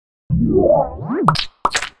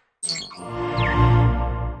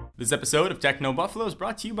This episode of Techno Buffalo is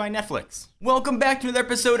brought to you by Netflix. Welcome back to another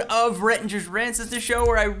episode of Rettinger's Rants. It's the show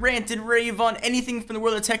where I rant and rave on anything from the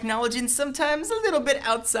world of technology and sometimes a little bit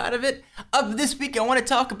outside of it. This week I want to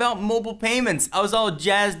talk about mobile payments. I was all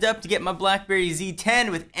jazzed up to get my BlackBerry Z10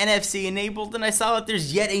 with NFC enabled, and I saw that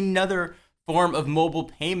there's yet another form of mobile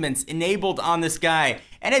payments enabled on this guy,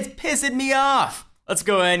 and it's pissing me off. Let's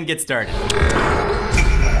go ahead and get started.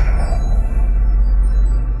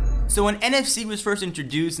 So when NFC was first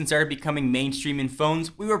introduced and started becoming mainstream in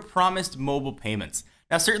phones, we were promised mobile payments.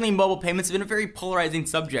 Now certainly mobile payments have been a very polarizing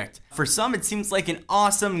subject. For some it seems like an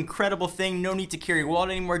awesome, incredible thing, no need to carry a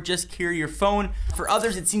wallet anymore, just carry your phone. For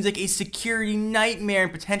others it seems like a security nightmare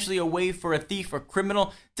and potentially a way for a thief or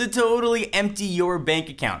criminal to totally empty your bank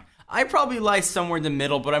account. I probably lie somewhere in the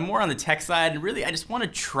middle, but I'm more on the tech side, and really I just want to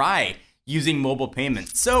try using mobile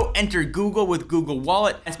payments. So enter Google with Google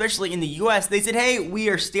Wallet. Especially in the US, they said, hey, we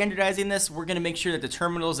are standardizing this. We're gonna make sure that the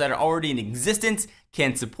terminals that are already in existence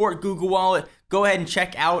can support Google Wallet. Go ahead and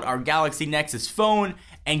check out our Galaxy Nexus phone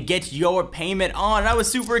and get your payment on. And I was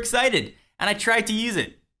super excited, and I tried to use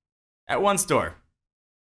it at one store.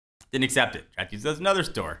 Didn't accept it. Tried to use it at another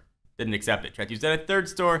store. Didn't accept it. Tried to use it at a third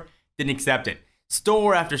store. Didn't accept it.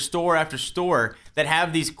 Store after store after store that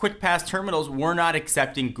have these quick pass terminals were not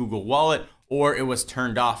accepting Google Wallet, or it was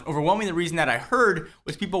turned off. Overwhelmingly, the reason that I heard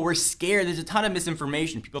was people were scared. There's a ton of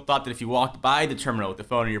misinformation. People thought that if you walked by the terminal with the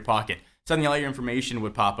phone in your pocket, suddenly all your information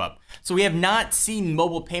would pop up. So we have not seen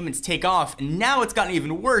mobile payments take off, and now it's gotten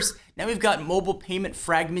even worse. Now we've got mobile payment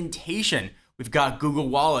fragmentation. We've got Google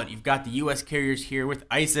Wallet, you've got the US carriers here with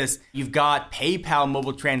ISIS, you've got PayPal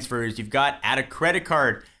mobile transfers, you've got add a credit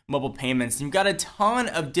card mobile payments. You've got a ton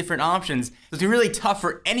of different options. So it's really tough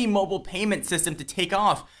for any mobile payment system to take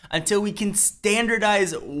off until we can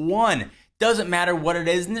standardize one. Doesn't matter what it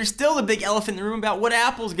is, and there's still the big elephant in the room about what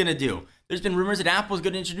Apple's gonna do. There's been rumors that Apple's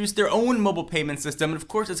gonna introduce their own mobile payment system, and of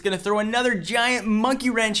course it's gonna throw another giant monkey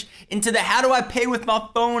wrench into the how do I pay with my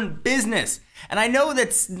phone business. And I know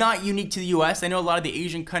that's not unique to the US. I know a lot of the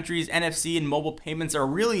Asian countries, NFC and mobile payments are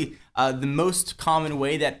really the most common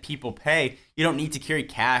way that people pay. You don't need to carry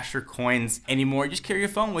cash or coins anymore. Just carry your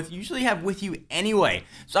phone with you. Usually have with you anyway.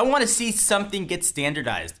 So I want to see something get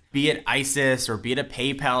standardized, be it ISIS or be it a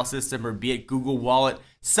PayPal system or be it Google Wallet.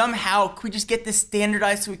 Somehow, could we just get this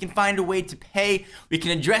standardized so we can find a way to pay, we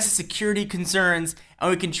can address the security concerns,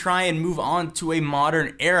 and we can try and move on to a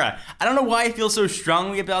modern era. I don't know why I feel so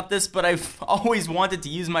strongly about this, but I've always wanted to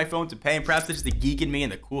use my phone to pay, and perhaps it's just the geek in me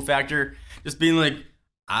and the cool factor, just being like,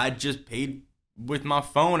 I just paid with my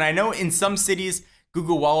phone. I know in some cities,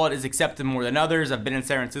 Google Wallet is accepted more than others. I've been in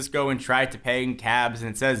San Francisco and tried to pay in cabs,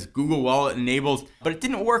 and it says Google Wallet enabled, but it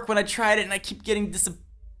didn't work when I tried it, and I keep getting disappointed.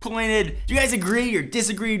 Do you guys agree or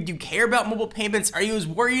disagree? Do you care about mobile payments? Are you as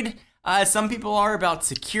worried as some people are about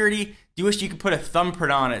security? Do you wish you could put a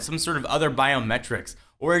thumbprint on it, some sort of other biometrics,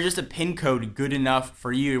 or just a PIN code good enough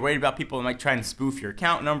for you? You're worried about people that might try and spoof your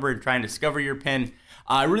account number and try and discover your PIN.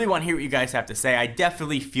 I really want to hear what you guys have to say. I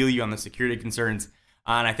definitely feel you on the security concerns,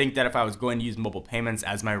 and I think that if I was going to use mobile payments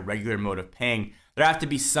as my regular mode of paying, there'd have to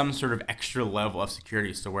be some sort of extra level of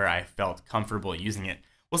security so where I felt comfortable using it.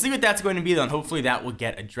 We'll see what that's going to be, though, and hopefully that will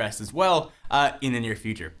get addressed as well in the near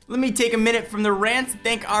future. Let me take a minute from the rants and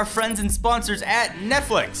thank our friends and sponsors at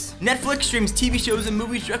Netflix. Netflix streams TV shows and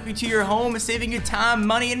movies directly to your home, saving you time,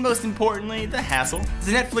 money, and most importantly, the hassle. As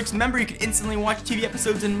a Netflix member, you can instantly watch TV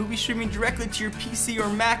episodes and movie streaming directly to your PC or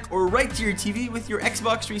Mac, or right to your TV with your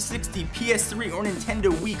Xbox 360, PS3, or Nintendo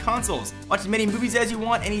Wii consoles. Watch as many movies as you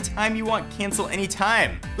want, anytime you want, cancel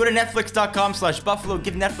anytime. Go to netflix.com/Buffalo,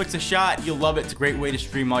 give Netflix a shot. You'll love it. It's a great way to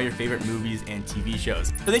stream all your favorite movies and TV shows.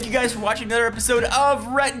 So thank you guys for watching another episode of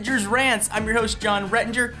Rettinger's Rants. I'm your host, John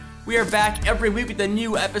Rettinger. We are back every week with a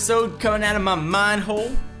new episode coming out of my mind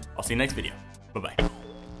hole. I'll see you next video. Bye-bye.